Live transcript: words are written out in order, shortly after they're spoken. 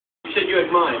you had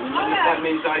mine, that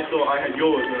means I thought I had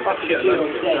yours, and I was like, shit,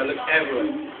 I looked everywhere.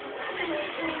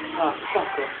 Ah, fuck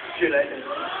off. See you later.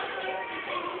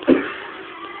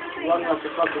 Run like a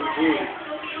fucking Jew.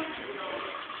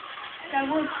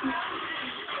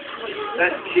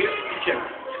 That's cute. Check.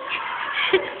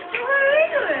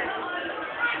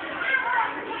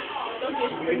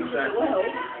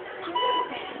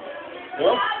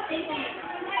 What?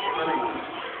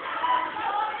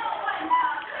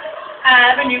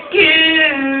 Avenue Q,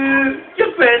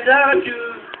 your friends are you.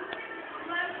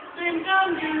 Till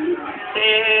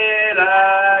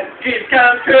dreams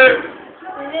come true.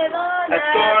 That's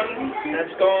gone.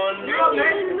 That's gone.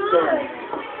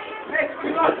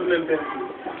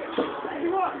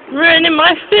 Ruining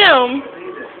my film.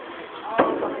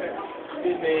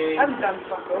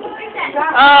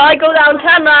 I go down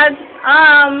cameras.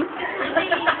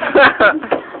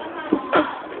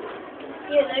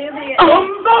 Oh,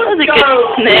 that was a good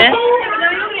sniff.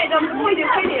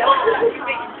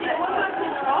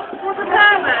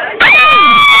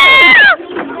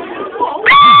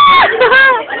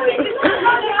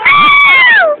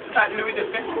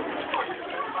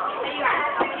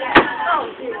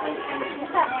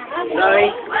 Sorry.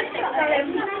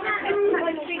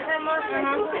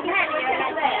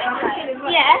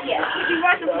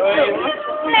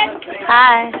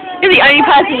 Hi. You're the only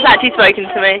person who's actually spoken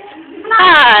to me.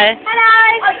 Hi.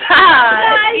 Hi.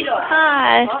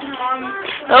 Hi.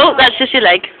 Oh, that's just your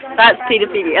leg. That's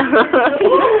paedophilia.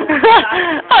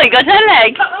 Oh, you got her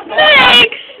leg.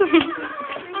 Legs.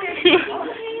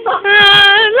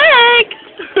 Legs.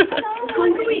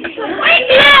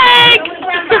 Legs.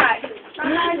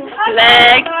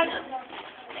 Legs.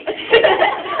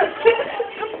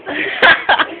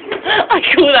 I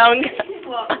call that one.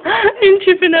 I'm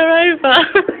tripping her over.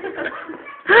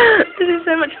 This is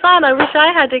so much fun. I wish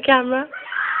I had a camera.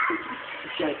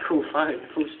 Yeah, cool phone,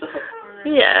 full stop.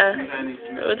 Yeah,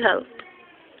 it would help.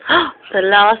 The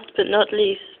last but not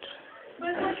least.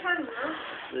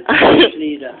 The Jewish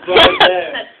leader. Right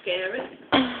there. That's scary.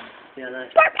 Yeah,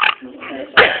 that's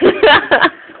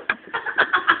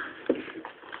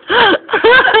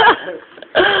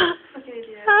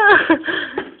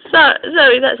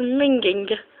Zoe, that's minging.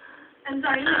 And Zoe,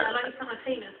 I like you cut my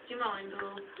penis. Do you mind? Or...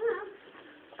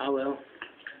 I will.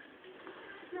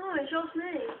 No, it's just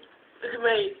me. Look at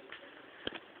me.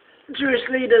 Jewish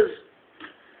leaders.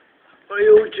 Are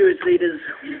you all Jewish leaders?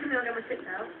 You just I'll get my tits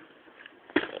out.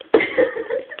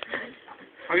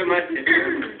 I'll get my tip.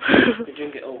 You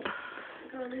drink it all.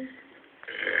 Go on then.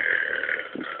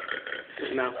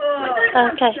 Good mouth.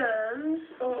 Okay.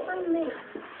 Oh,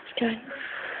 It's going.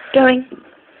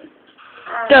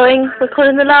 Going. We're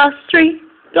calling the last three.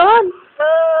 Go on.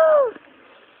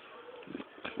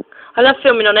 I love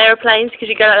filming on aeroplanes because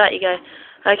you go like that, you go,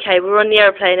 okay, we're on the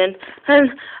aeroplane and oh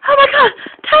my god,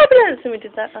 turbulence! And we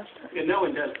did that last time. Yeah, no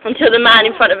one does. Until the man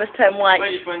in front of us turned white.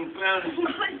 Wait, just went round.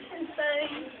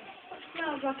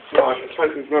 Right, let's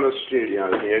hope it's not a studio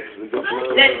here, because we've got...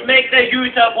 Let's make the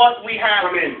use of what we have.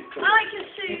 Come in. I like your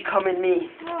suit. Come in me.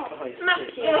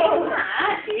 Matthew.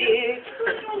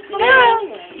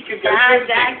 You can go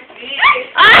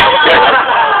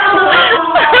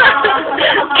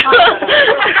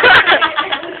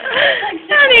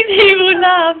Danny people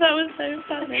laugh, that was so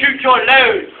funny. shoot your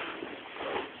load.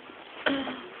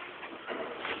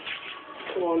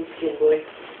 Come on, skin boy.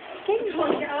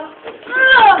 Get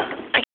up.